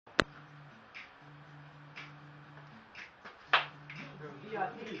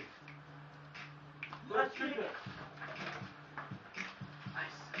VIP. Let's treat it.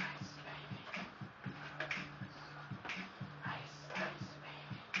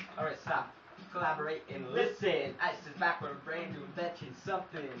 Alright, stop. Collaborate and listen. Ice is back with a brand new invention.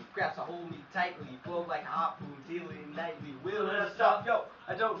 Something grabs a hold me tightly. Flow like a harpoon, dealing nightly. Will it stop? Yo,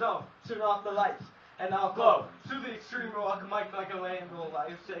 I don't know. Turn off the lights and I'll glow. To the extreme rock, mic like a lambo.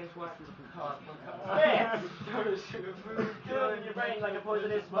 Life change what Yeah. Killing your brain like a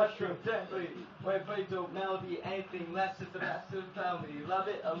poisonous mushroom. Gently. When I play dope melody, anything less is the best of family. Love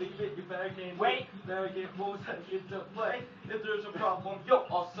it or leave it, you better get Wait. better get moves and get to play. If there's a problem, yo,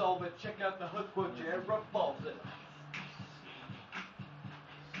 I'll solve it. Check out the hook where Jared revolves it.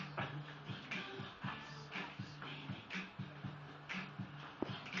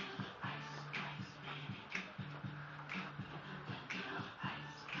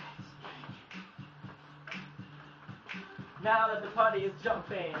 Now that the party is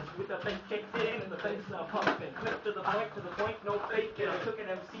jumping, with the bass kicked in and the bass are pumping. Quick to the point, no faking. Cooking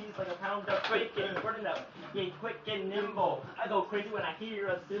MCs like a pound of bacon. Burning up, yeah, quick and nimble. I go crazy when I hear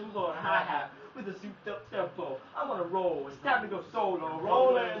a cymbal and a hi-hat with a souped up tempo. I'm on a roll, it's time to go solo.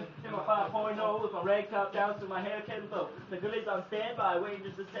 Rolling in my 5.0 with my rag top down to my hair Kenbo. The girlies on standby, waiting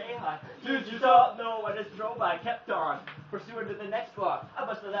just to say hi. Did you stop? No, I just drove by, kept on. Pursuing to the next block. I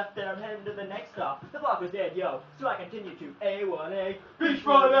must have left and I'm heading to the next stop. The block was dead, yo, so I continue to A1A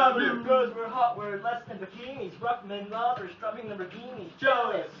Beachfront Avenue. Cause we're hot, we're less than bikinis. Ruckman lovers, drumming Lamborghinis.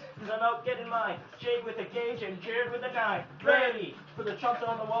 Jealous, cause I'm out getting mine. Jade with a gauge and Jared with a 9. Ready for the chunks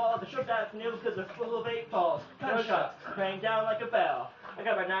on the wall. The shook that new cause they're full of 8 balls. Gunshots rang down like a bell. I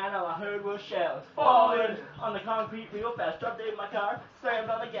got my 9, all I heard was shells falling on the concrete real fast. Jumped in my car, slammed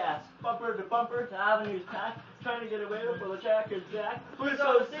on the gas. Bumper to bumper, the avenue's packed. Trying to get away with a Jackers Jack. We're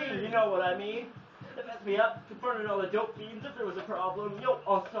so scene, you know what I mean. They messed me up, confronted all the dope fiends. If there was a problem, yo,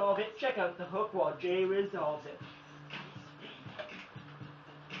 I'll solve it. Check out the hook while Jay resolves it.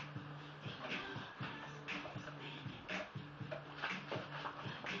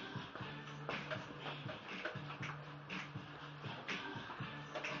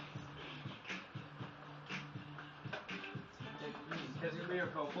 There's a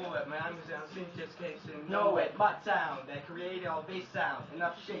lyrical bullet, man. I'm just casing. Know it, but sound that created all bass sound.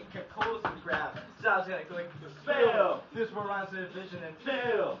 Enough shake, kept close to the ground. Sounds like the spill. This will rhymes with vision and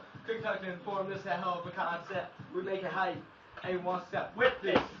feel. Quick talk to inform this a hell of a concept. We make it hype. And one step with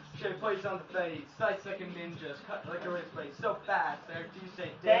this. Shit place on the face. Sights like a ninjas. Cut like a wrist blade. So fast. There you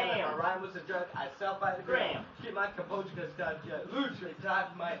say, damn. My rhyme was a drug. I sell by the gram. Keep my composure cause God get loose. Straight time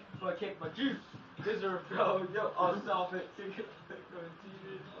my kick my juice. This is a pro. Yo, I'll solve it.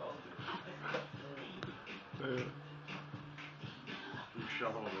 You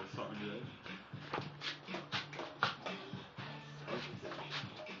shovel this something good.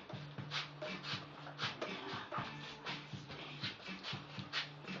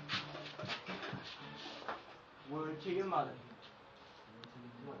 Word to your mother.